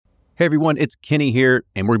Hey everyone, it's Kenny here,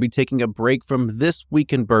 and we're going to be taking a break from This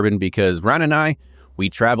Week in Bourbon because Ryan and I, we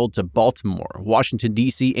traveled to Baltimore, Washington,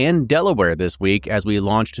 D.C., and Delaware this week as we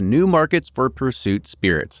launched new markets for Pursuit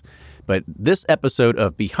Spirits. But this episode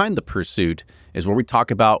of Behind the Pursuit is where we talk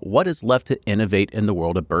about what is left to innovate in the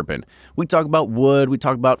world of bourbon. We talk about wood, we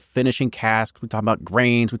talk about finishing casks, we talk about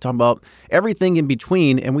grains, we talk about everything in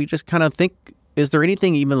between, and we just kind of think, is there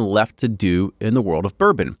anything even left to do in the world of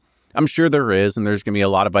bourbon? I'm sure there is, and there's going to be a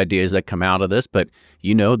lot of ideas that come out of this, but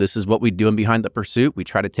you know, this is what we do in Behind the Pursuit. We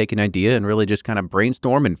try to take an idea and really just kind of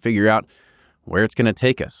brainstorm and figure out where it's going to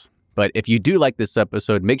take us. But if you do like this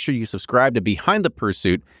episode, make sure you subscribe to Behind the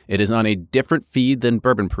Pursuit. It is on a different feed than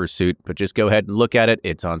Bourbon Pursuit, but just go ahead and look at it.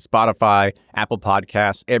 It's on Spotify, Apple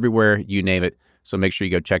Podcasts, everywhere, you name it. So make sure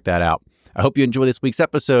you go check that out. I hope you enjoy this week's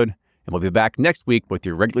episode, and we'll be back next week with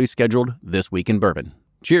your regularly scheduled This Week in Bourbon.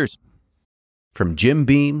 Cheers. From Jim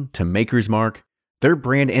Beam to Maker's Mark, their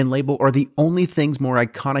brand and label are the only things more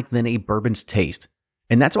iconic than a bourbon's taste.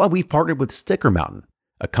 And that's why we've partnered with Sticker Mountain,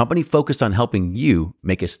 a company focused on helping you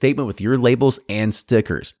make a statement with your labels and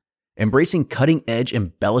stickers. Embracing cutting-edge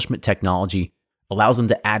embellishment technology allows them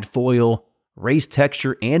to add foil, raise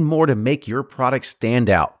texture, and more to make your product stand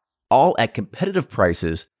out, all at competitive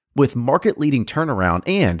prices with market-leading turnaround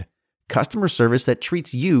and customer service that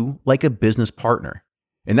treats you like a business partner.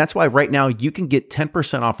 And that's why right now you can get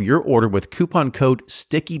 10% off your order with coupon code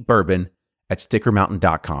STICKYBourbon at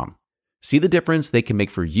stickermountain.com. See the difference they can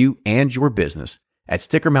make for you and your business at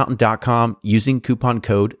stickermountain.com using coupon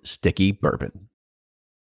code STICKYBourbon.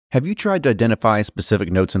 Have you tried to identify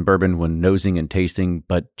specific notes in bourbon when nosing and tasting,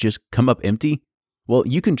 but just come up empty? Well,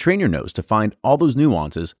 you can train your nose to find all those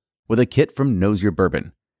nuances with a kit from Nose Your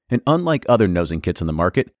Bourbon. And unlike other nosing kits on the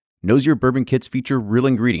market, Nose Your Bourbon kits feature real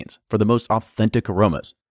ingredients for the most authentic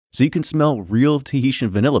aromas, so you can smell real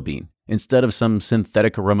Tahitian vanilla bean instead of some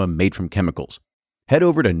synthetic aroma made from chemicals. Head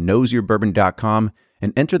over to noseyourbourbon.com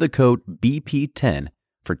and enter the code BP10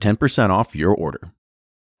 for 10% off your order.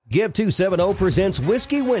 Give 270 presents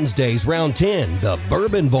Whiskey Wednesdays Round 10, the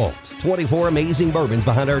Bourbon Vault. 24 amazing bourbons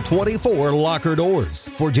behind our 24 locker doors.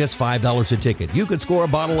 For just $5 a ticket, you could score a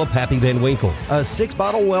bottle of Pappy Van Winkle, a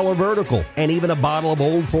 6-bottle Weller Vertical, and even a bottle of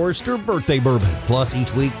Old Forester Birthday Bourbon. Plus,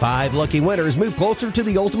 each week, 5 lucky winners move closer to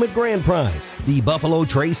the ultimate grand prize, the Buffalo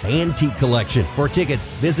Trace Antique Collection. For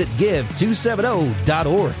tickets, visit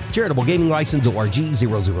give270.org. Charitable Gaming License ORG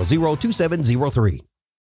 0002703.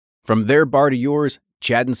 From their bar to yours,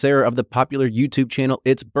 Chad and Sarah of the popular YouTube channel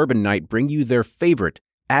It's Bourbon Night bring you their favorite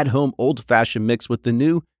at-home old-fashioned mix with the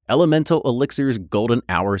new Elemental Elixir's Golden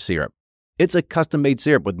Hour Syrup. It's a custom-made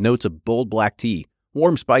syrup with notes of bold black tea,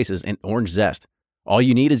 warm spices, and orange zest. All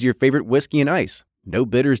you need is your favorite whiskey and ice. No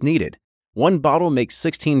bitters needed. One bottle makes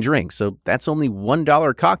 16 drinks, so that's only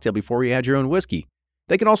 $1 cocktail before you add your own whiskey.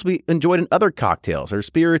 They can also be enjoyed in other cocktails or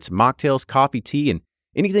spirits, mocktails, coffee, tea, and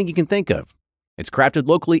anything you can think of. It's crafted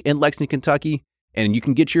locally in Lexington, Kentucky, and you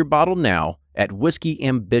can get your bottle now at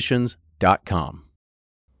whiskeyambitions.com.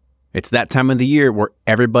 It's that time of the year where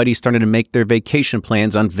everybody's starting to make their vacation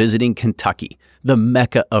plans on visiting Kentucky, the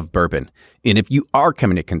mecca of bourbon. And if you are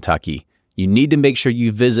coming to Kentucky, you need to make sure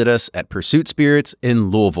you visit us at Pursuit Spirits in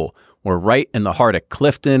Louisville. We're right in the heart of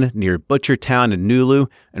Clifton, near Butchertown and Nulu,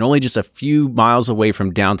 and only just a few miles away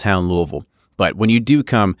from downtown Louisville. But when you do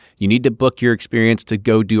come, you need to book your experience to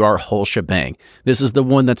go do our whole shebang. This is the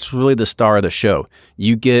one that's really the star of the show.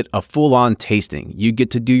 You get a full-on tasting. You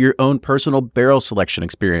get to do your own personal barrel selection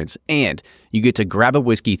experience. And you get to grab a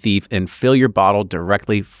whiskey thief and fill your bottle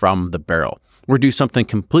directly from the barrel. We're doing something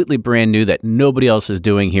completely brand new that nobody else is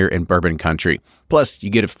doing here in bourbon country. Plus,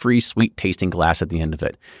 you get a free sweet tasting glass at the end of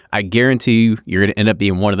it. I guarantee you, you're going to end up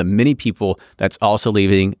being one of the many people that's also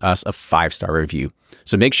leaving us a 5-star review.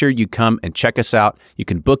 So make sure you come and check us out. You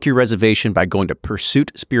can book your reservation by going to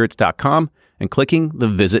pursuitspirits.com and clicking the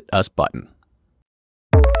Visit Us button.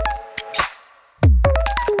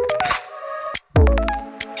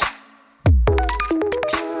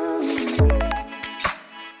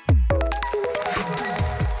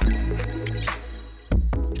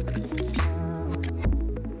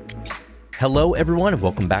 Hello, everyone, and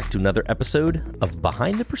welcome back to another episode of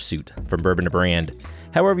Behind the Pursuit from Bourbon to Brand.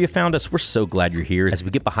 However you found us, we're so glad you're here as we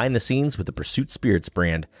get behind the scenes with the Pursuit Spirits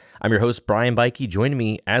brand. I'm your host, Brian Bikey. Joining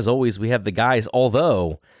me, as always, we have the guys,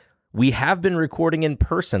 although we have been recording in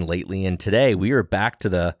person lately, and today we are back to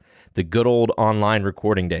the good old online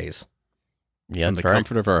recording days. Yeah, in the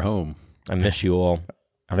comfort of our home. I miss you all.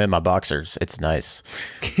 I'm in my boxers. It's nice.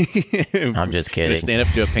 I'm just kidding. Stand up,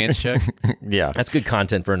 do a pants check. Yeah. That's good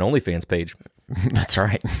content for an OnlyFans page. That's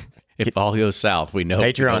right. if all goes south, we know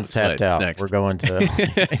Patreon's tapped out. Next. We're going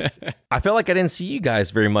to. I feel like I didn't see you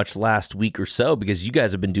guys very much last week or so because you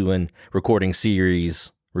guys have been doing recording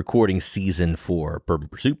season for Bourbon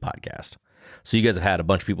Pursuit podcast. So you guys have had a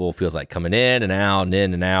bunch of people, feels like, coming in and out and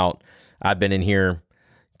in and out. I've been in here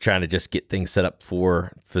trying to just get things set up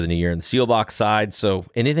for the new year in the seal box side. So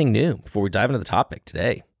anything new before we dive into the topic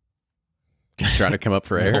today? Trying to come up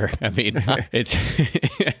for air. I mean, it's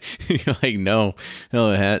like, no,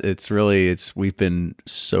 we've been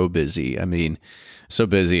so busy. I mean, so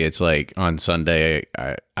busy. It's like on Sunday,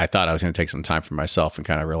 I thought I was going to take some time for myself and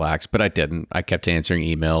kind of relax, but I didn't. I kept answering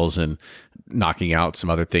emails and knocking out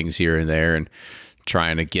some other things here and there and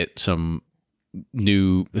trying to get some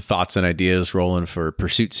new thoughts and ideas rolling for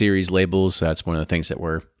Pursuit Series labels. That's one of the things that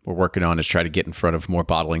we're working on, is try to get in front of more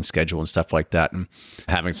bottling schedule and stuff like that, and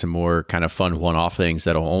having some more kind of fun one-off things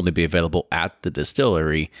that'll only be available at the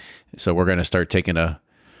distillery. So we're going to start taking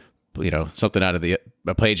something out of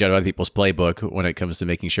a page out of other people's playbook when it comes to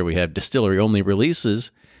making sure we have distillery only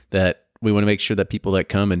releases, that we want to make sure that people that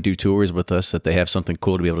come and do tours with us, that they have something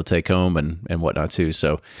cool to be able to take home and whatnot too.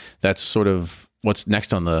 So that's sort of what's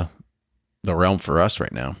next on the realm for us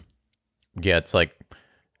right now. Yeah, it's like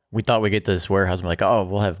we thought we get to this warehouse and we're like, oh,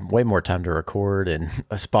 we'll have way more time to record and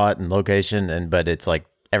a spot and location, but it's like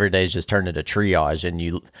every day's just turned into triage,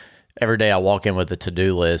 and every day I walk in with a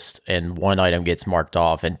to-do list and one item gets marked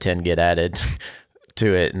off and 10 get added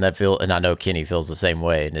to it, and I know Kenny feels the same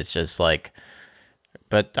way, and it's just like,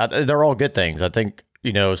 but they're all good things. I think,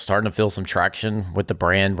 starting to feel some traction with the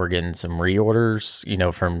brand. We're getting some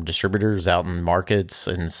reorders, from distributors out in markets,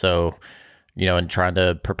 and so, and trying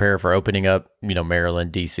to prepare for opening up,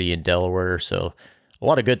 Maryland, DC, and Delaware. So a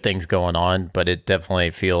lot of good things going on, but it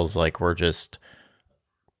definitely feels like we're just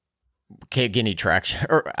can't get any traction.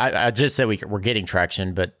 Or I just said we're getting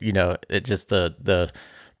traction, but it just the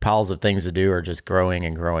piles of things to do are just growing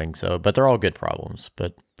and growing. So, but they're all good problems,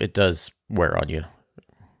 but it does wear on you.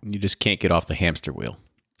 You just can't get off the hamster wheel.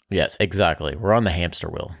 Yes, exactly. We're on the hamster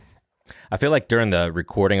wheel. I feel like during the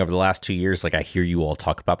recording over the last 2 years, like I hear you all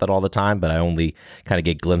talk about that all the time, but I only kind of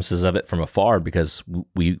get glimpses of it from afar because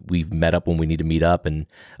we've met up when we need to meet up, and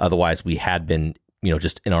otherwise we had been,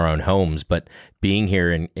 just in our own homes. But being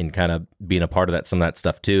here and kind of being a part of some of that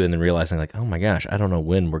stuff too, and then realizing like, oh my gosh, I don't know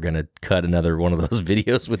when we're gonna cut another one of those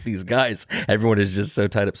videos with these guys. Everyone is just so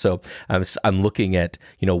tied up. So I'm looking at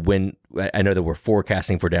when I know that we're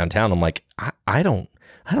forecasting for downtown. I'm like, I don't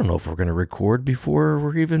know if we're going to record before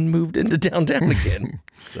we're even moved into downtown again.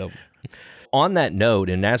 So on that note,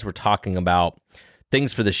 and as we're talking about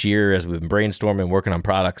things for this year, as we've been brainstorming, working on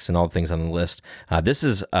products and all the things on the list, this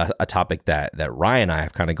is a topic that Ryan and I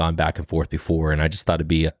have kind of gone back and forth before, and I just thought it'd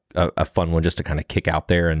be a fun one just to kind of kick out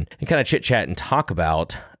there and kind of chit chat and talk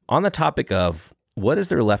about on the topic of what is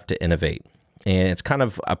there left to innovate. And it's kind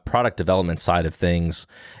of a product development side of things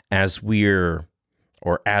as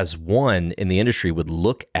one in the industry would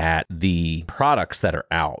look at the products that are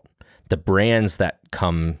out, the brands that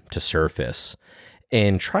come to surface,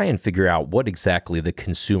 and try and figure out what exactly the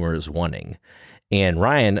consumer is wanting. And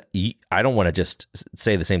Ryan, I don't want to just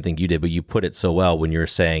say the same thing you did, but you put it so well when you were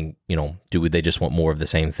saying, do they just want more of the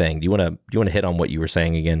same thing? Do you want to hit on what you were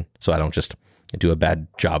saying again, so I don't just do a bad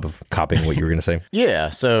job of copying what you were going to say? Yeah.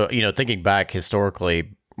 So, thinking back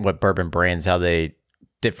historically, what bourbon brands, how they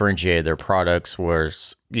differentiated their products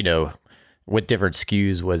was, with different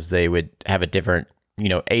SKUs was they would have a different,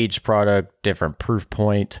 aged product, different proof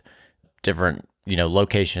point, different,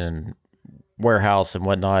 location, warehouse and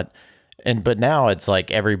whatnot. But now it's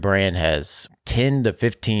like every brand has 10 to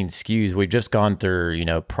 15 SKUs. We've just gone through,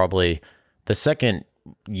 probably the second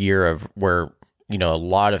year of where, a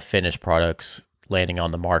lot of finished products landing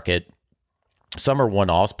on the market. Some are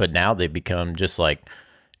one-offs, but now they've become just like,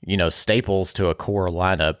 staples to a core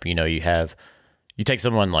lineup. You take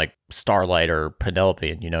someone like Starlight or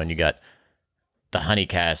Penelope, and you got the Honey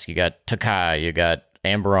Cask, you got Takai, you got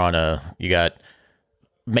Amberana, you got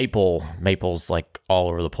Maple. Maple's like all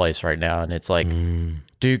over the place right now. And it's like,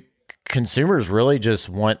 do consumers really just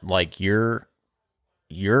want like your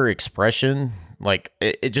expression? Like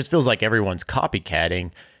it just feels like everyone's copycatting,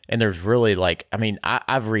 and there's really like,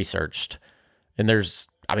 I've researched, and there's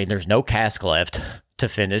no cask left to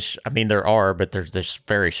finish. There are, but they're just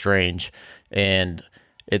very strange. And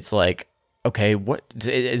it's like, okay, what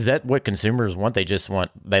is that? What consumers want?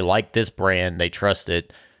 They like this brand, they trust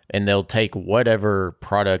it, and they'll take whatever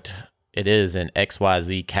product it is in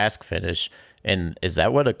XYZ cask finish. And is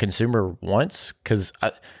that what a consumer wants? Because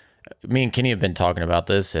me and Kenny have been talking about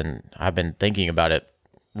this, and I've been thinking about it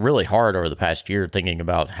really hard over the past year, thinking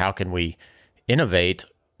about how can we innovate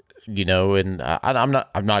and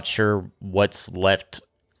I'm not sure what's left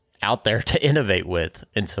out there to innovate with.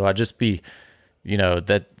 And so I just be,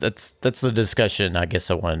 that's the discussion I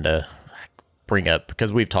guess I wanted to bring up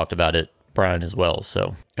because we've talked about it, Brian, as well.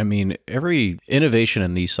 So, I mean, every innovation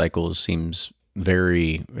in these cycles seems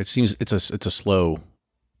it's a slow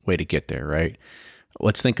way to get there, right?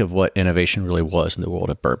 Let's think of what innovation really was in the world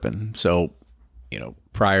of bourbon. So,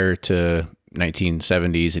 prior to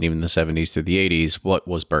 1970s and even the 70s through the 80s, what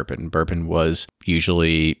was bourbon? Bourbon was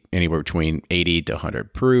usually anywhere between 80 to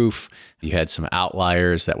 100 proof. You had some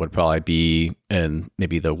outliers that would probably be in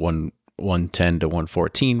maybe the 110 to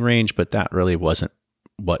 114 range, but that really wasn't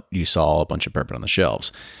what you saw a bunch of bourbon on the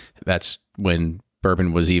shelves. That's when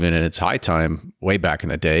bourbon was even in its high time way back in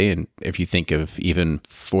the day. And if you think of even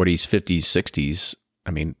 40s, 50s, 60s,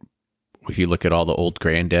 I mean, if you look at all the old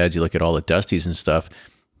granddads, you look at all the Dusties and stuff,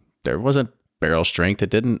 there wasn't barrel strength.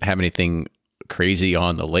 It didn't have anything crazy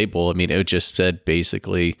on the label. I mean, it just said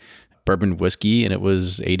basically bourbon whiskey, and it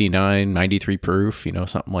was 89, 93 proof,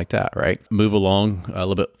 something like that, right? Move along a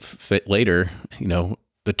little bit later,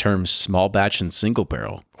 the terms small batch and single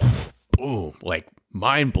barrel, boom, like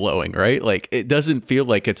mind blowing, right? Like it doesn't feel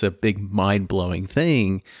like it's a big mind blowing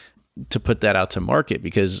thing to put that out to market,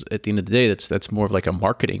 because at the end of the day, that's more of like a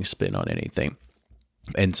marketing spin on anything.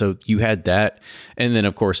 And so you had that. And then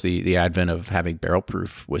of course the advent of having barrel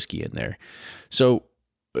proof whiskey in there. So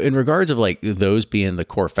in regards of like those being the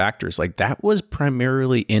core factors, like that was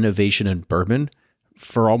primarily innovation in bourbon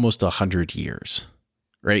for almost 100 years,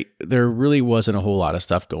 right? There really wasn't a whole lot of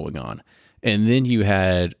stuff going on. And then you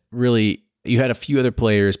had a few other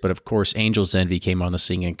players, but of course Angel's Envy came on the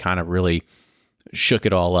scene and kind of really shook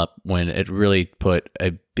it all up when it really put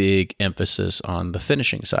a big emphasis on the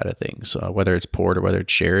finishing side of things, whether it's port or whether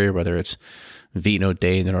it's sherry or whether it's Vino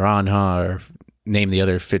de Naranja or name the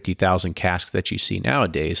other 50,000 casks that you see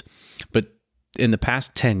nowadays. But in the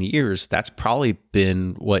past 10 years, that's probably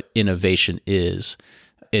been what innovation is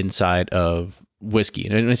inside of whiskey.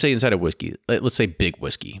 And when I say inside of whiskey, let's say big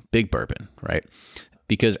whiskey, big bourbon, right?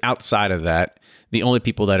 Because outside of that, the only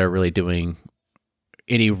people that are really doing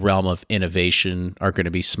any realm of innovation are going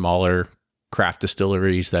to be smaller craft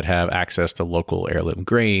distilleries that have access to local heirloom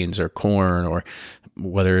grains or corn, or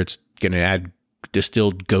whether it's going to add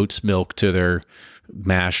distilled goat's milk to their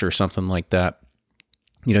mash or something like that.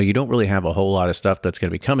 You don't really have a whole lot of stuff that's going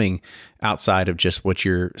to be coming outside of just what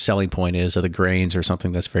your selling point is of the grains or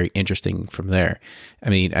something that's very interesting from there. I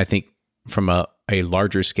mean, I think from a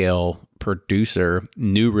larger scale producer,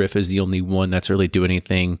 New Riff is the only one that's really doing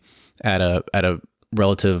anything at a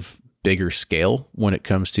relative bigger scale when it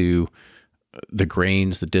comes to the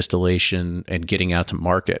grains, the distillation, and getting out to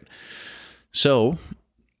market. So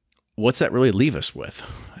what's that really leave us with?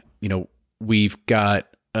 We've got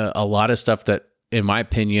a lot of stuff that, in my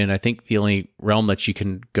opinion, I think the only realm that you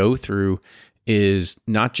can go through is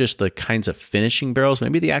not just the kinds of finishing barrels,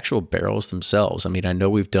 maybe the actual barrels themselves. I mean, I know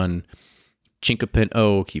we've done Chinkapin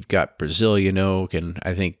oak, you've got Brazilian oak, and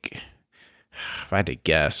I think, if I had to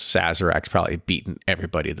guess, Sazerac's probably beaten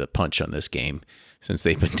everybody to the punch on this game since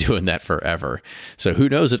they've been doing that forever. So who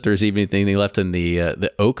knows if there's even anything left in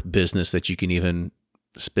the oak business that you can even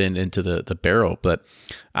spin into the barrel. But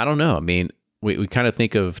I don't know. I mean, we kind of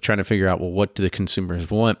think of trying to figure out, well, what do the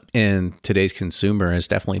consumers want? And today's consumer has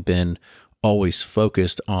definitely been always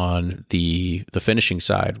focused on the finishing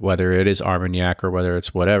side, whether it is Armagnac or whether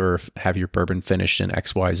it's whatever, have your bourbon finished in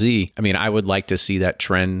XYZ. I mean, I would like to see that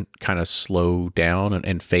trend kind of slow down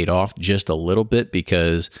and fade off just a little bit,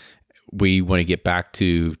 because we want to get back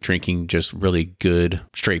to drinking just really good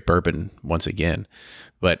straight bourbon once again.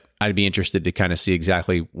 But I'd be interested to kind of see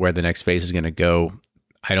exactly where the next phase is going to go.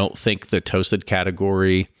 I don't think the toasted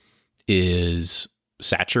category is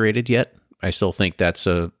saturated yet. I still think that's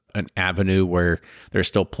an avenue where there's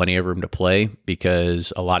still plenty of room to play,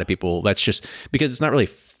 because a lot of people, that's just because it's not really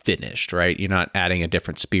finished, right? You're not adding a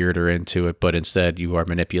different spiriter into it, but instead you are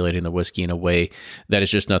manipulating the whiskey in a way that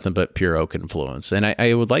is just nothing but pure oak influence. And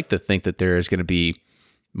I would like to think that there is going to be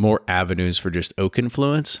more avenues for just oak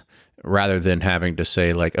influence, rather than having to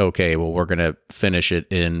say like, okay, well, we're going to finish it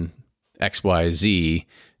in XYZ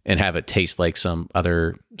and have it taste like some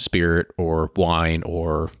other spirit or wine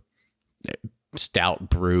or stout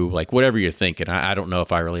brew, like whatever you're thinking. I don't know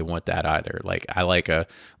if I really want that either. Like, I like a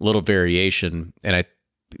little variation, and I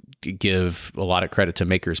give a lot of credit to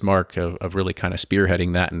Maker's Mark of really kind of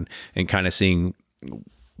spearheading that and kind of seeing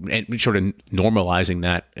and sort of normalizing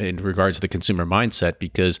that in regards to the consumer mindset.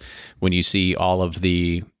 Because when you see all of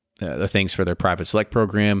the things for their private select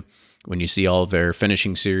program, when you see all of their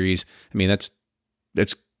finishing series, I mean,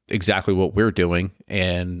 that's exactly what we're doing.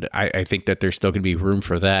 And I think that there's still going to be room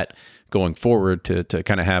for that going forward to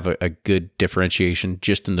kind of have a good differentiation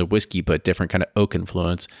just in the whiskey, but different kind of oak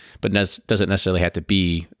influence, but doesn't necessarily have to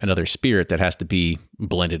be another spirit that has to be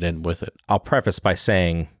blended in with it. I'll preface by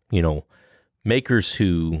saying, makers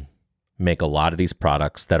who make a lot of these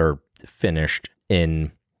products that are finished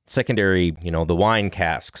in secondary, the wine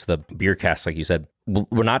casks, the beer casks, like you said,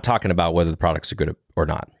 we're not talking about whether the products are good or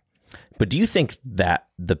not. But do you think that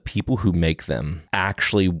the people who make them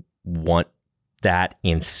actually want that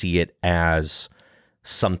and see it as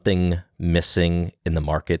something missing in the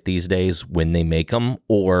market these days when they make them?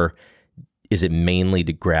 Or is it mainly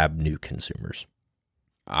to grab new consumers?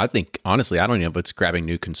 I think, honestly, I don't know if it's grabbing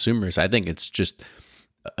new consumers. I think it's just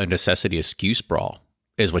a necessity. A SKU sprawl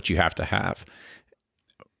is what you have to have.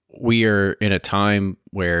 We are in a time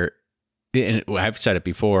where, and I've said it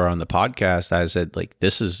before on the podcast, I said, like,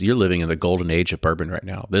 you're living in the golden age of bourbon right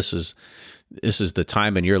now. This is the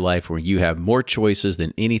time in your life where you have more choices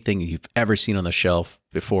than anything you've ever seen on the shelf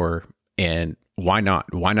before. And why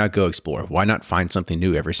not? Why not go explore? Why not find something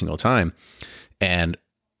new every single time? And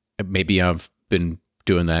maybe I've been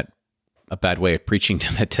doing that, a bad way of preaching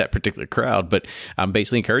to that particular crowd, but I'm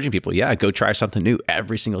basically encouraging people, go try something new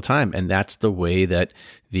every single time. And that's the way that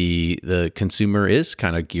the consumer is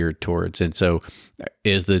kind of geared towards. And so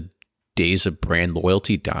is the days of brand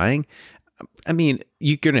loyalty dying? I mean,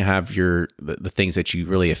 you're going to have the things that you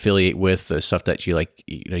really affiliate with, the stuff that you like,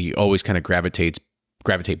 you always kind of gravitate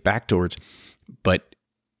back towards, but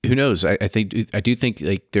who knows? I do think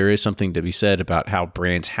like there is something to be said about how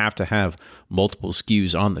brands have to have multiple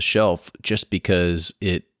SKUs on the shelf just because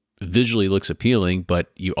it visually looks appealing, but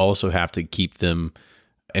you also have to keep them.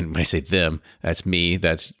 And when I say them, that's me,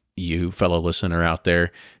 that's you, fellow listener out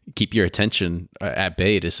there, keep your attention at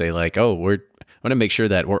bay to say like, I want to make sure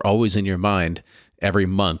that we're always in your mind every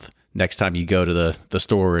month. Next time you go to the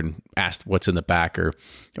store and ask what's in the back or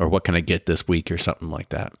what can I get this week or something like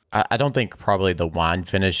that. I don't think probably the wine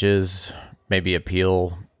finishes maybe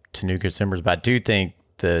appeal to new consumers, but I do think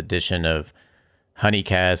the addition of honey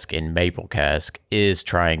cask and maple cask is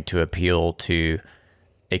trying to appeal to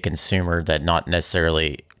a consumer that not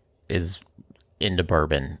necessarily is into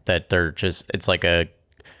bourbon, that they're just, it's like I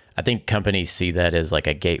think companies see that as like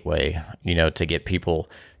a gateway, to get people,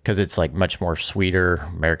 because it's like much more sweeter.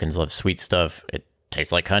 Americans love sweet stuff. It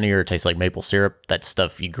tastes like honey or it tastes like maple syrup. That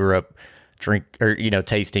stuff you grew up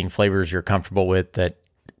tasting, flavors you're comfortable with that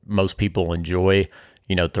most people enjoy,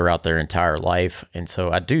 throughout their entire life. And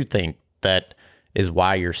so I do think that is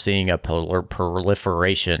why you're seeing a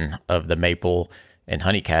proliferation of the maple and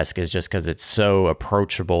honey cask, is just because it's so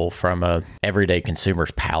approachable from a everyday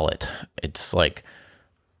consumer's palate. It's like,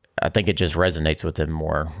 I think it just resonates with them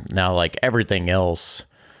more. Now, like everything else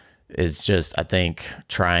is just, I think,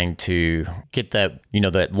 trying to get that,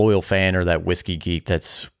 that loyal fan or that whiskey geek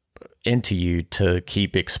that's into you to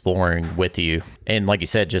keep exploring with you. And like you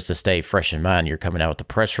said, just to stay fresh in mind, you're coming out with the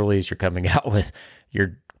press release,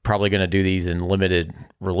 you're probably going to do these in limited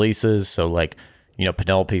releases. So like,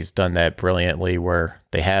 Penelope's done that brilliantly where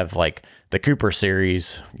they have like the Cooper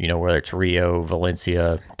series, whether it's Rio,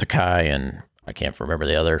 Valencia, Takai, and I can't remember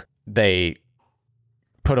the other. They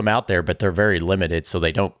put them out there, but they're very limited. So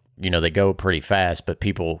they don't, they go pretty fast, but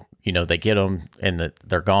people, they get them and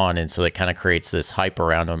they're gone. And so it kind of creates this hype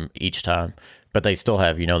around them each time, but they still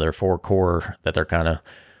have, their 4 core that they're kind of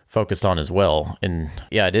focused on as well. And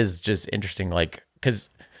yeah, it is just interesting, like,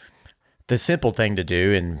 because the simple thing to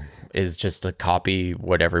do is just to copy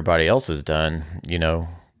what everybody else has done,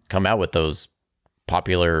 come out with those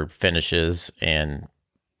popular finishes and,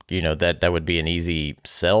 that would be an easy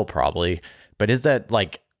sell probably. But is that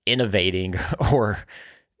like innovating or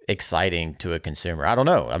exciting to a consumer? I don't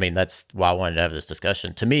know. I mean, that's why I wanted to have this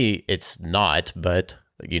discussion. To me, it's not, but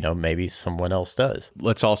maybe someone else does.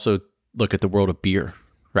 Let's also look at the world of beer,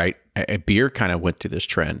 right? A beer kind of went through this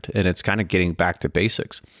trend and it's kind of getting back to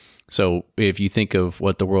basics. So if you think of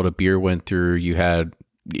what the world of beer went through, you had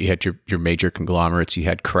your major conglomerates, you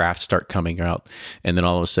had craft start coming out, and then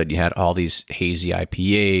all of a sudden you had all these hazy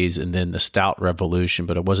IPAs and then the stout revolution,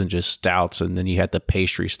 but it wasn't just stouts. And then you had the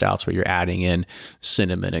pastry stouts where you're adding in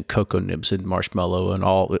cinnamon and cocoa nibs and marshmallow and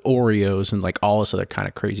all the Oreos and like all this other kind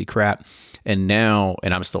of crazy crap. And now,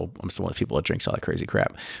 and I'm still one of the people that drinks all that crazy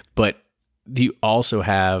crap, but you also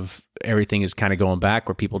have everything is kind of going back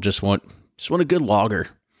where people just want a good lager.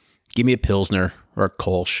 Give me a Pilsner or a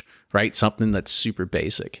Kolsch, right? Something that's super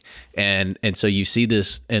basic. And so you see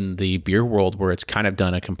this in the beer world where it's kind of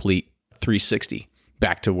done a complete 360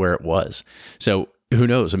 back to where it was. So who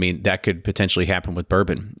knows? I mean, that could potentially happen with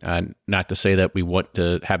bourbon. Not to say that we want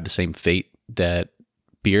to have the same fate that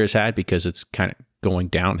beer has had because it's kind of going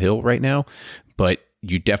downhill right now. But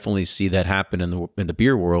you definitely see that happen in the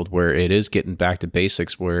beer world, where it is getting back to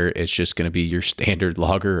basics, where it's just going to be your standard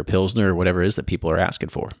lager or pilsner or whatever it is that people are asking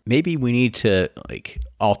for. Maybe we need to, like,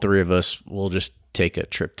 all three of us will just take a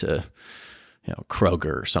trip to,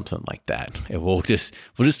 Kroger or something like that, and we'll just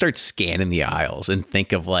start scanning the aisles and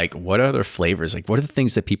think of, like, what other flavors, like what are the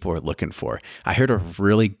things that people are looking for. I heard a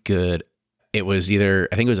really good, it was either,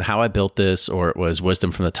 I think it was How I Built This, or it was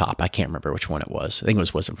Wisdom from the Top. I can't remember which one it was. I think it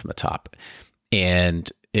was Wisdom from the Top. And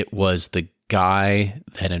it was the guy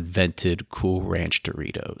that invented Cool Ranch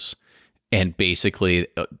Doritos. And basically,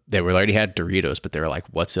 they were already had Doritos, but they were like,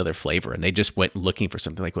 what's the other flavor? And they just went looking for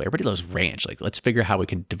something like, well, everybody loves ranch. Like, let's figure out how we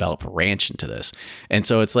can develop ranch into this. And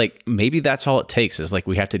so it's like, maybe that's all it takes, is like,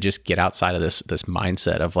 we have to just get outside of this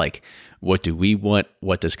mindset of like, what do we want?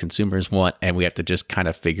 What does consumers want? And we have to just kind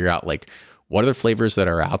of figure out, like, what are the flavors that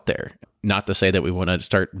are out there? Not to say that we want to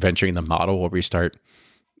start venturing the model where we start,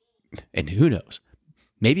 and who knows,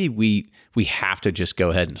 maybe we have to just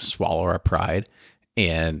go ahead and swallow our pride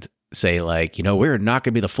and say, like, we're not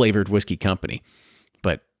going to be the flavored whiskey company.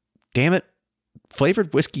 But damn it,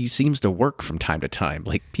 flavored whiskey seems to work from time to time.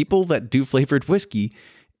 Like, people that do flavored whiskey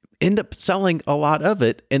end up selling a lot of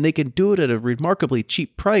it, and they can do it at a remarkably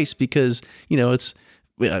cheap price because, it's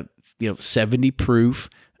 70 proof,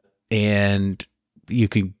 and you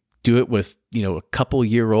can do it with, a couple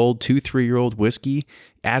year old, 2-3 year old whiskey,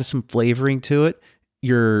 add some flavoring to it.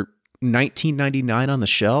 Your $19.99 on the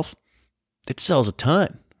shelf, it sells a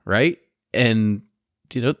ton, right? And,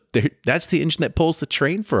 that's the engine that pulls the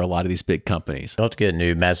train for a lot of these big companies. You'll have to get a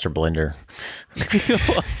new master blender.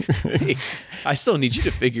 Hey, I still need you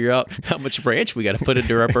to figure out how much ranch we got to put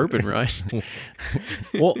into our bourbon, right?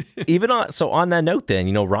 Well, on that note,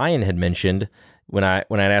 then, Ryan had mentioned when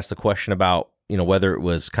I'd asked the question about, whether it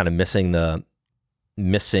was kind of missing a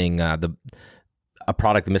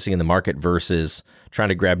product missing in the market versus trying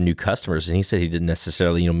to grab new customers. And he said he didn't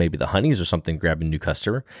necessarily, maybe the honeys or something, grab a new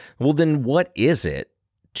customer. Well, then what is it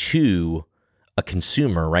to a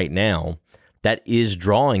consumer right now that is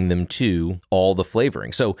drawing them to all the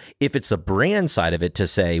flavoring? So if it's a brand side of it to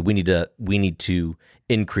say we need to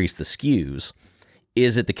increase the SKUs,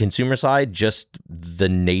 is it the consumer side, just the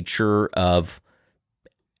nature of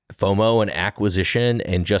FOMO and acquisition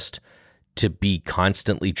and just to be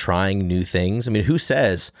constantly trying new things? I mean, who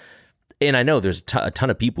says, and I know there's a ton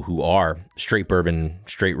of people who are straight bourbon,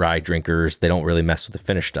 straight rye drinkers. They don't really mess with the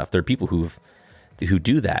finished stuff. There are people who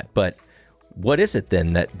do that. But what is it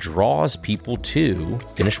then that draws people to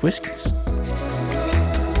finished whiskeys?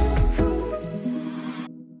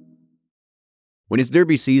 When it's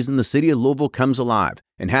Derby season, the city of Louisville comes alive,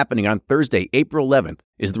 and happening on Thursday, April 11th,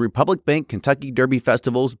 is the Republic Bank Kentucky Derby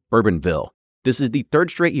Festival's Bourbonville. This is the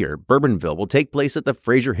third straight year Bourbonville will take place at the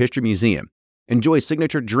Fraser History Museum. Enjoy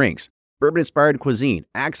signature drinks, bourbon-inspired cuisine,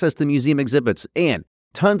 access to museum exhibits, and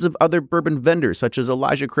tons of other bourbon vendors such as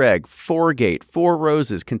Elijah Craig, Four Gate, Four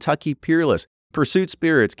Roses, Kentucky Peerless, Pursuit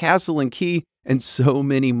Spirits, Castle and Key, and so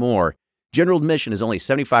many more. General admission is only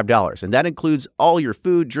 $75, and that includes all your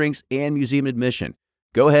food, drinks, and museum admission.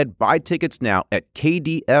 Go ahead, buy tickets now at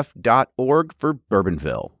kdf.org for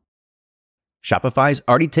Bourbonville. Shopify's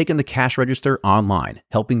already taken the cash register online,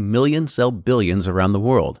 helping millions sell billions around the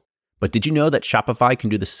world. But did you know that Shopify can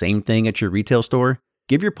do the same thing at your retail store?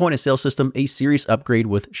 Give your point-of-sale system a serious upgrade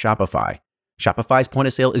with Shopify. Shopify's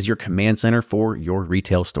point-of-sale is your command center for your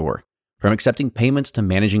retail store. From accepting payments to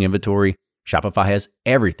managing inventory, Shopify has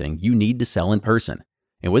everything you need to sell in person.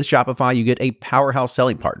 And with Shopify, you get a powerhouse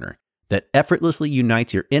selling partner that effortlessly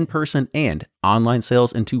unites your in-person and online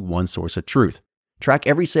sales into one source of truth. Track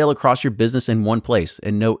every sale across your business in one place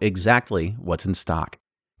and know exactly what's in stock.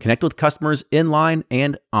 Connect with customers in line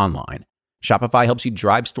and online. Shopify helps you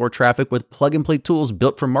drive store traffic with plug-and-play tools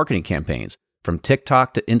built for marketing campaigns, from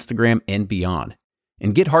TikTok to Instagram and beyond.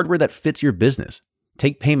 And get hardware that fits your business.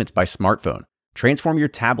 Take payments by smartphone. Transform your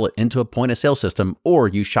tablet into a point-of-sale system, or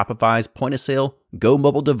use Shopify's point-of-sale Go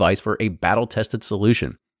mobile device for a battle-tested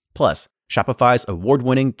solution. Plus, Shopify's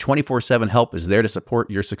award-winning 24/7 help is there to support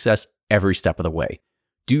your success every step of the way.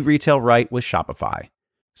 Do retail right with Shopify.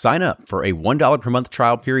 Sign up for a $1 per month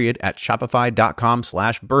trial period at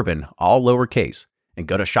shopify.com/bourbon, all lowercase, and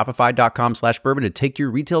go to shopify.com/bourbon to take your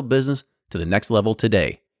retail business to the next level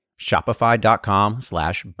today.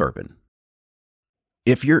 Shopify.com/bourbon.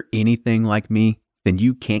 If you're anything like me, then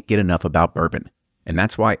you can't get enough about bourbon. And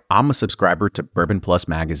that's why I'm a subscriber to Bourbon Plus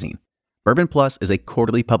magazine. Bourbon Plus is a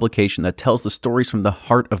quarterly publication that tells the stories from the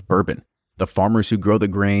heart of bourbon, the farmers who grow the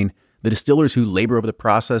grain, the distillers who labor over the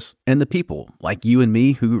process, and the people like you and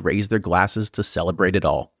me who raise their glasses to celebrate it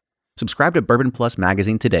all. Subscribe to Bourbon Plus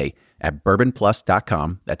magazine today at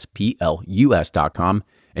bourbonplus.com, that's PLUS.com,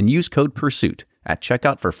 and use code PURSUIT at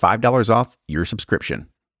checkout for $5 off your subscription.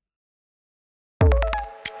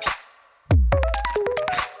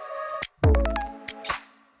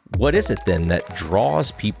 What is it then that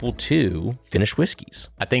draws people to finished whiskeys?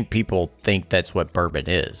 I think people think that's what bourbon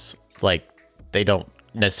is. Like, they don't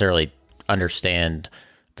necessarily understand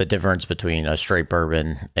the difference between a straight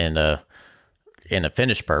bourbon and a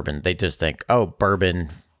finished bourbon. They just think, oh, bourbon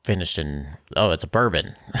finished in, oh, it's a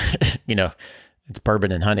bourbon. It's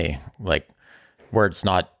bourbon and honey, like where it's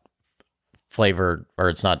not flavored or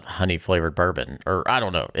it's not honey flavored bourbon, or I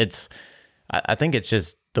don't know. I think it's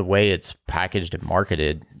just the way it's packaged and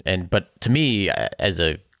marketed. But to me, as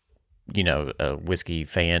a whiskey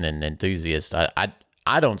fan and enthusiast,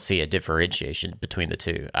 I don't see a differentiation between the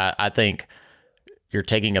two. I think you're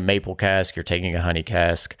taking a maple cask, you're taking a honey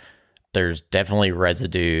cask. There's definitely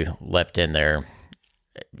residue left in there.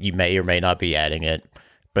 You may or may not be adding it,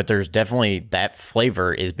 but there's definitely that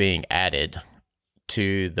flavor is being added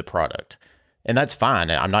to the product. And that's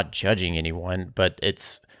fine. I'm not judging anyone, but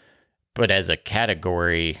as a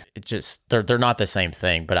category, it just, they're not the same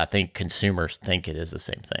thing, but I think consumers think it is the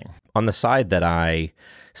same thing. On the side that I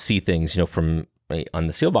see things, from on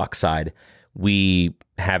the Sealbox side, we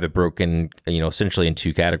have it broken, essentially in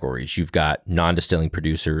two categories. You've got non-distilling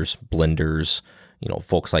producers, blenders,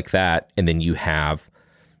 folks like that. And then you have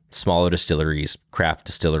smaller distilleries, craft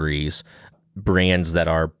distilleries, brands that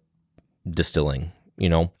are distilling,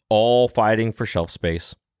 all fighting for shelf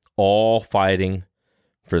space, all fighting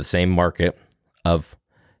for the same market of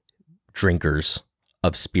drinkers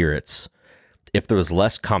of spirits. If there was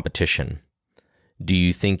less competition, do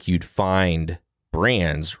you think you'd find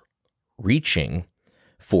brands reaching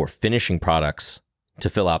for finishing products to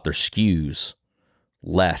fill out their SKUs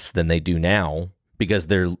less than they do now, because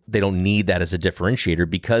they don't need that as a differentiator,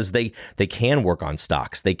 because they can work on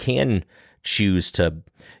stocks. They can choose to,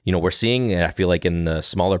 we're seeing, I feel like in the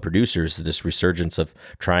smaller producers, this resurgence of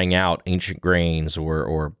trying out ancient grains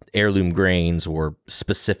or heirloom grains or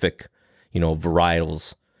specific,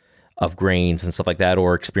 varietals of grains and stuff like that,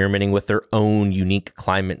 or experimenting with their own unique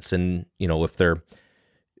climates and, if they're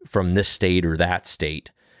from this state or that state.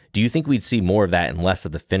 Do you think we'd see more of that and less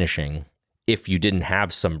of the finishing if you didn't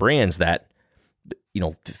have some brands that,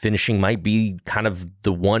 finishing might be kind of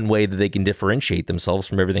the one way that they can differentiate themselves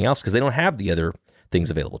from everything else, because they don't have the other things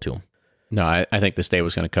available to them? No, I think this day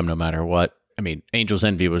was going to come no matter what. I mean, Angel's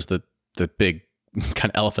Envy was the big kind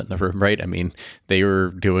of elephant in the room, right? I mean, they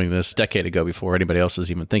were doing this a decade ago before anybody else was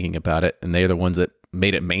even thinking about it, and they're the ones that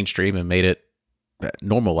made it mainstream and made it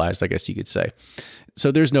normalized, I guess you could say.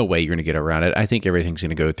 So there's no way you're going to get around it. I think everything's going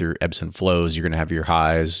to go through ebbs and flows. You're going to have your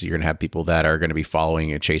highs. You're going to have people that are going to be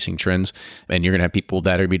following and chasing trends, and you're going to have people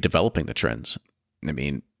that are going to be developing the trends. I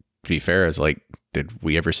mean, to be fair, it's like, did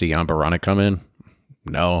we ever see Ambarana come in?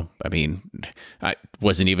 No. I mean, I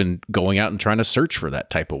wasn't even going out and trying to search for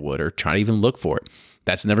that type of wood or trying to even look for it.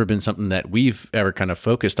 That's never been something that we've ever kind of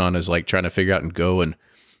focused on, is like trying to figure out and go and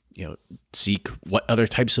seek what other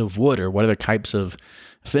types of wood or what other types of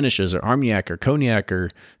finishes or Armagnac or Cognac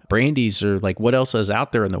or brandies or like what else is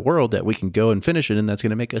out there in the world that we can go and finish it, and that's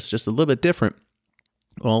going to make us just a little bit different.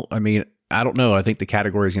 Well, I mean, I don't know. I think the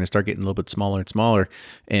category is going to start getting a little bit smaller and smaller,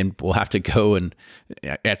 and we'll have to go, and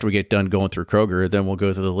after we get done going through Kroger, then we'll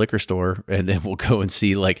go to the liquor store, and then we'll go and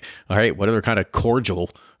see like, all right, what other kind of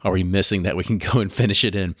cordial are we missing that we can go and finish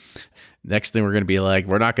it in? Next thing we're going to be like,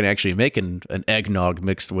 we're not going to actually make an eggnog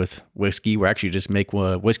mixed with whiskey. We're actually just make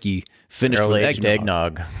whiskey finished with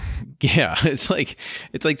eggnog. Yeah, it's like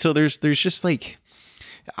so. There's just like,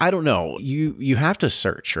 I don't know. You have to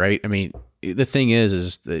search, right? I mean, the thing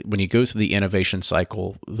is that when you go through the innovation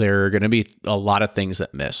cycle, there are going to be a lot of things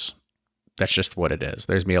that miss. That's just what it is.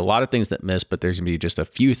 There's going to be a lot of things that miss, but there's going to be just a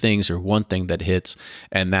few things or one thing that hits,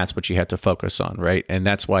 and that's what you have to focus on, right? And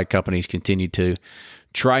that's why companies continue to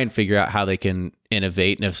try and figure out how they can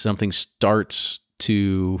innovate. And if something starts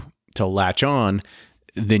to latch on,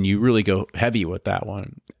 then you really go heavy with that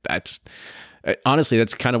one. That's honestly,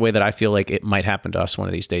 that's kind of way that I feel like it might happen to us one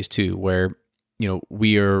of these days too, where,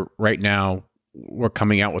 we are right now, we're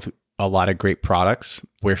coming out with a lot of great products.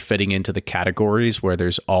 We're fitting into the categories where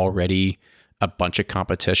there's already a bunch of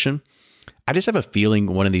competition. I just have a feeling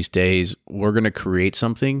one of these days we're going to create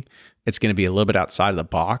something. It's going to be a little bit outside of the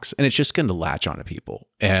box, and it's just going to latch onto people,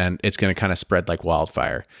 and it's going to kind of spread like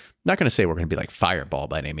wildfire. I'm not going to say we're going to be like Fireball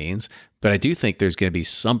by any means, but I do think there's going to be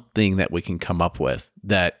something that we can come up with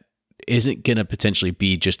that isn't going to potentially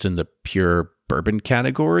be just in the pure bourbon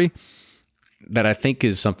category, that I think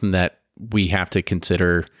is something that we have to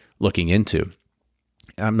consider looking into.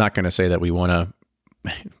 I'm not going to say that we want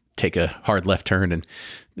to take a hard left turn and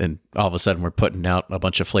then all of a sudden we're putting out a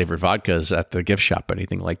bunch of flavored vodkas at the gift shop or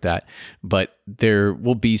anything like that. But there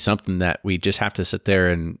will be something that we just have to sit there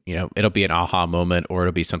and, it'll be an aha moment, or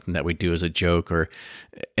it'll be something that we do as a joke,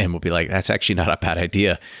 and we'll be like, that's actually not a bad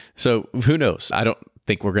idea. So who knows? I don't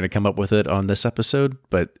think we're going to come up with it on this episode,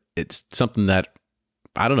 but it's something that,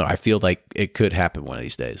 I don't know, I feel like it could happen one of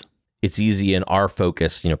these days. It's easy in our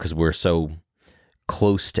focus, because we're so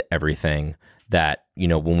close to everything that,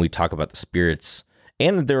 when we talk about the spirits,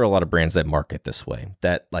 and there are a lot of brands that market this way,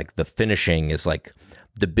 that like the finishing is like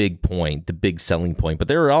the big point, the big selling point. But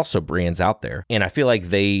there are also brands out there, and I feel like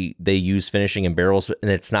they use finishing in barrels, and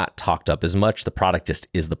it's not talked up as much. The product just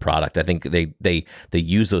is the product. I think they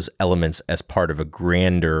use those elements as part of a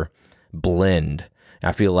grander blend.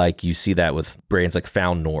 I feel like you see that with brands like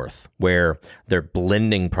Found North, where they're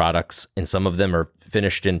blending products, and some of them are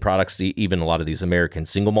finished in products, even a lot of these American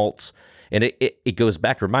single malts. And it goes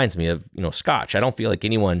back, reminds me of, Scotch. I don't feel like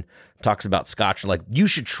anyone talks about Scotch like, you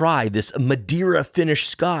should try this Madeira finished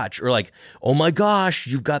Scotch, or like, oh my gosh,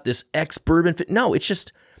 you've got this ex-bourbon. No, it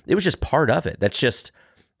was just part of it. That's just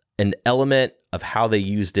an element of how they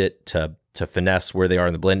used it to finesse where they are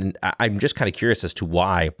in the blend. And I'm just kind of curious as to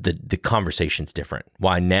why the conversation's different.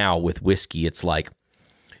 Why now with whiskey, it's like,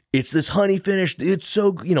 it's this honey finish. It's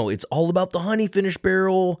so, it's all about the honey finish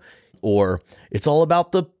barrel, or it's all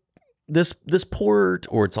about this port,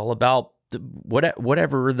 or it's all about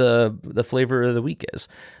whatever the flavor of the week is,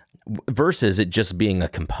 versus it just being a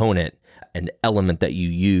component, an element that you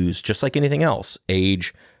use just like anything else,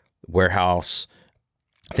 age, warehouse,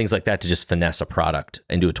 things like that, to just finesse a product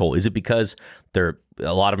into a toll. Is it because a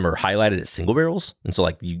lot of them are highlighted as single barrels, and so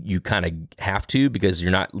like you kind of have to, because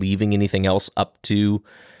you're not leaving anything else up to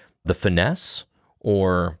the finesse?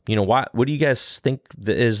 Or what do you guys think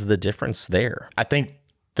is the difference there? I think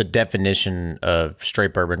the definition of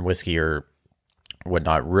straight bourbon whiskey or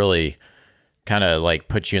whatnot really kind of like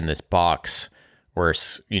puts you in this box where,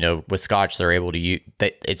 with Scotch, they're able to use,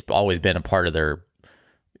 it's always been a part of their,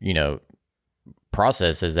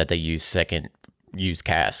 process is that they use second use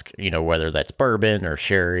cask, whether that's bourbon or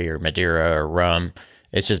sherry or Madeira or rum.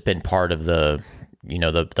 It's just been part of the,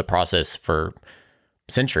 the process for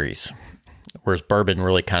centuries. Whereas bourbon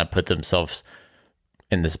really kind of put themselves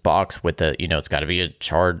in this box with it's got to be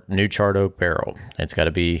a new charred oak barrel. It's got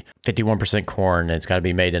to be 51% corn. And it's got to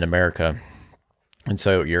be made in America. And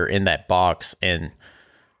so you're in that box, and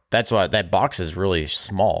that's why that box is really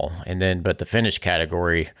small. But the finish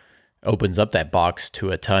category opens up that box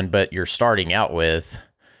to a ton, but you're starting out with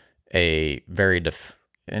a very,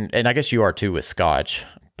 and I guess you are too with Scotch,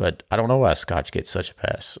 but I don't know why Scotch gets such a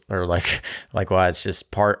pass, or like why it's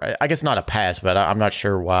just part, I guess not a pass, but I'm not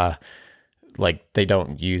sure why, like they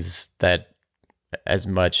don't use that as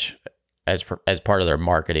much as part of their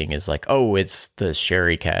marketing is like, oh, it's the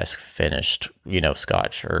sherry cask finished,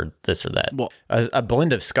 Scotch, or this or that. Well, a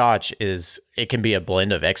blend of Scotch it can be a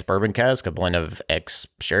blend of ex-bourbon cask, a blend of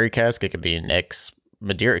ex-sherry cask. It could be an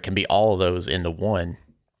ex-Madeira. It can be all of those into one.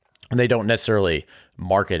 And they don't necessarily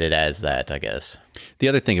market it as that, I guess. The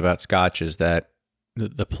other thing about Scotch is that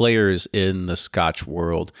the players in the Scotch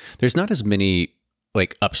world, there's not as many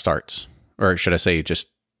like upstarts, or should I say just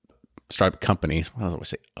startup companies. I don't want to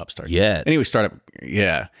say upstart. Yeah. Anyway, startup.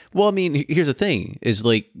 Yeah. Well, I mean, here's the thing is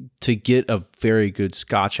like to get a very good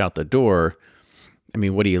Scotch out the door. I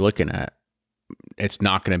mean, what are you looking at? It's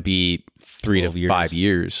not going to be 3 to 5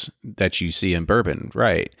 years that you see in bourbon.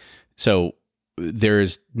 Right. So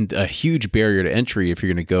there's a huge barrier to entry if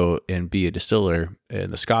you're going to go and be a distiller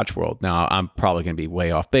in the Scotch world. Now, I'm probably going to be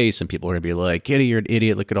way off base, and people are going to be like, "Kitty, you're an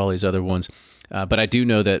idiot. Look at all these other ones." But I do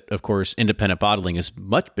know that, of course, independent bottling is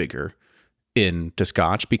much bigger into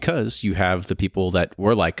Scotch, because you have the people that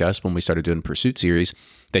were like us when we started doing Pursuit series,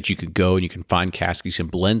 that you could go and you can find casks, you can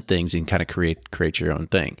blend things and kind of create your own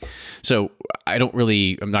thing. So I'm not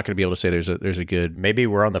going to be able to say there's a good. Maybe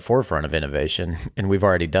we're on the forefront of innovation, and we've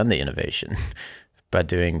already done the innovation by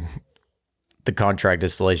doing the contract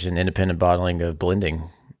distillation, independent bottling of blending.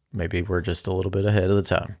 Maybe we're just a little bit ahead of the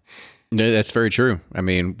time. No, that's very true. I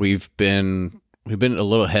mean, we've been a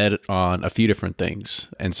little ahead on a few different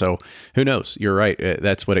things. And so who knows? You're right.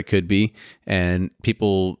 That's what it could be. And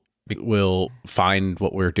people will find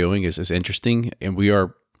what we're doing is interesting. And we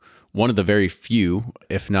are one of the very few,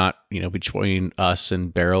 if not, between us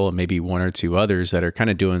and Barrel and maybe one or two others, that are kind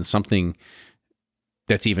of doing something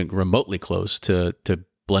that's even remotely close to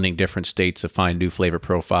blending different states to find new flavor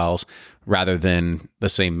profiles rather than the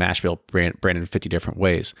same mash bill branded 50 different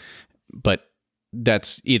ways. But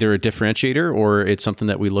that's either a differentiator, or it's something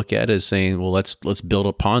that we look at as saying, well, let's build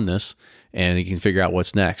upon this and you can figure out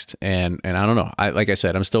what's next. And I don't know. Like I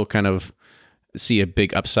said, I'm still kind of see a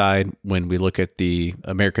big upside when we look at the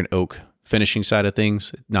American oak finishing side of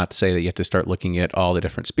things. Not to say that you have to start looking at all the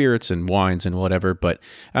different spirits and wines and whatever, but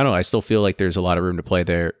I don't know. I still feel like there's a lot of room to play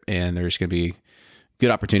there, and there's going to be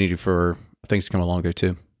good opportunity for things to come along there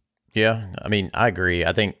too. Yeah, I mean, I agree.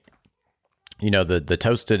 I think, the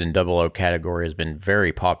toasted and double oak category has been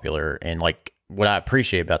very popular, and like what I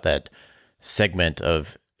appreciate about that segment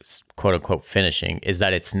of quote unquote finishing is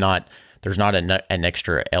that there's not an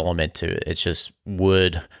extra element to it. It's just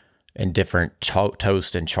wood and different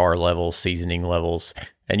toast and char levels, seasoning levels.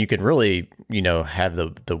 And you can really, have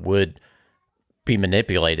the wood be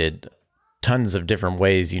manipulated tons of different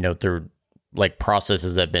ways, through like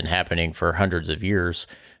processes that have been happening for hundreds of years.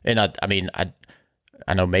 And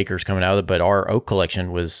I know makers coming out of it, but our oak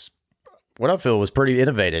collection was what I feel was pretty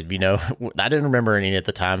innovative. I didn't remember any at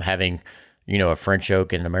the time having, a French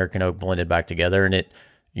oak and American oak blended back together. And it,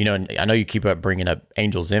 and I know you keep up bringing up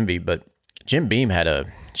Angel's Envy, but Jim Beam had a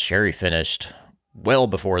sherry finished well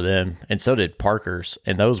before them, and so did Parker's,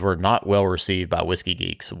 and those were not well received by whiskey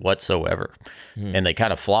geeks whatsoever. And they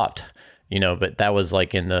kind of flopped, but that was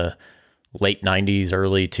like in the late 90s,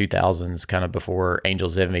 early 2000s, kind of before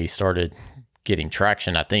Angel's Envy started getting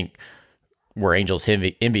traction. I think where Angel's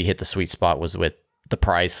Envy hit the sweet spot was with the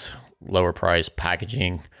price, lower price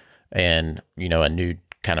packaging, and, a new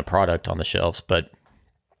kind of product on the shelves. But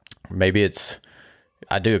maybe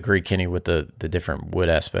I do agree, Kenny, with the different wood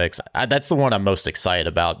aspects. That's the one I'm most excited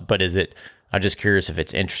about, but I'm just curious if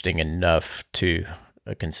it's interesting enough to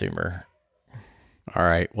a consumer. All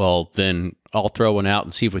right. Well, then I'll throw one out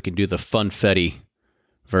and see if we can do the funfetti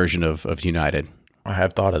version of United. I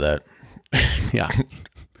have thought of that. Yeah.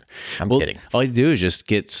 I'm kidding. All you do is just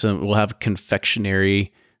get we'll have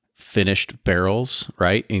confectionery finished barrels,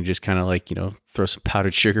 right? And you just kind of like, throw some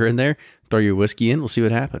powdered sugar in there, throw your whiskey in, we'll see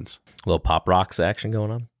what happens. A little Pop Rocks action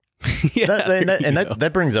going on. Yeah.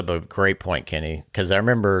 That brings up a great point, Kenny, because I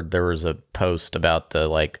remember there was a post about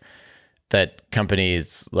that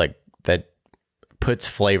companies that puts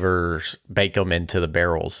flavors, bake them into the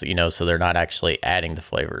barrels, so they're not actually adding the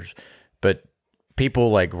flavors. But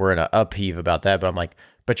people were in an upheave about that, but I'm like,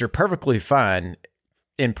 but you're perfectly fine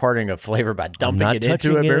imparting a flavor by dumping it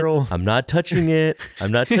into a barrel. I'm not touching it.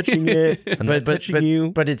 I'm not touching it. I'm not touching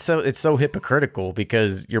you. But it's so hypocritical,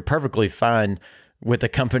 because you're perfectly fine with a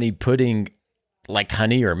company putting like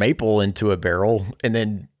honey or maple into a barrel, and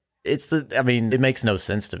then it makes no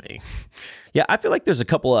sense to me. Yeah, I feel like there's a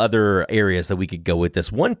couple of other areas that we could go with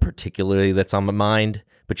this. One particularly that's on my mind,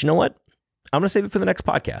 but you know what? I'm going to save it for the next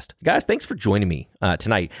podcast. Guys, thanks for joining me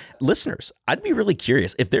tonight. Listeners, I'd be really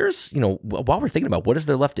curious if there's, while we're thinking about what is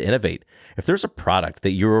there left to innovate, if there's a product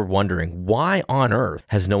that you're wondering, why on earth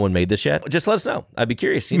has no one made this yet? Just let us know. I'd be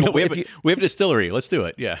curious. We have a distillery. Let's do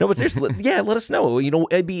it. Yeah. No, but seriously, yeah, let us know.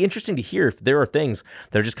 It'd be interesting to hear if there are things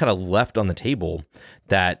that are just kind of left on the table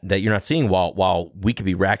that you're not seeing while we could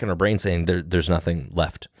be racking our brains saying there's nothing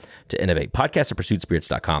left to innovate.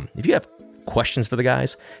 Podcast@pursuitspirits.com. If you have questions for the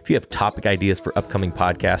guys, if you have topic ideas for upcoming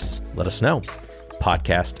podcasts, let us know.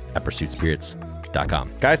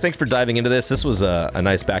 Podcast@pursuitspirits.com. Guys, thanks for diving into this. This was a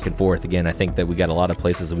nice back and forth. Again, I think that we got a lot of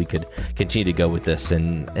places that we could continue to go with this,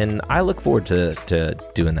 and I look forward to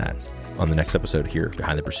doing that on the next episode here,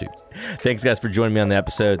 Behind the Pursuit. Thanks, guys, for joining me on the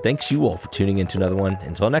episode. Thanks you all for tuning in to another one.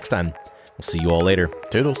 Until next time, we'll see you all later.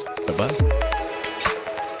 Toodles. Bye-bye.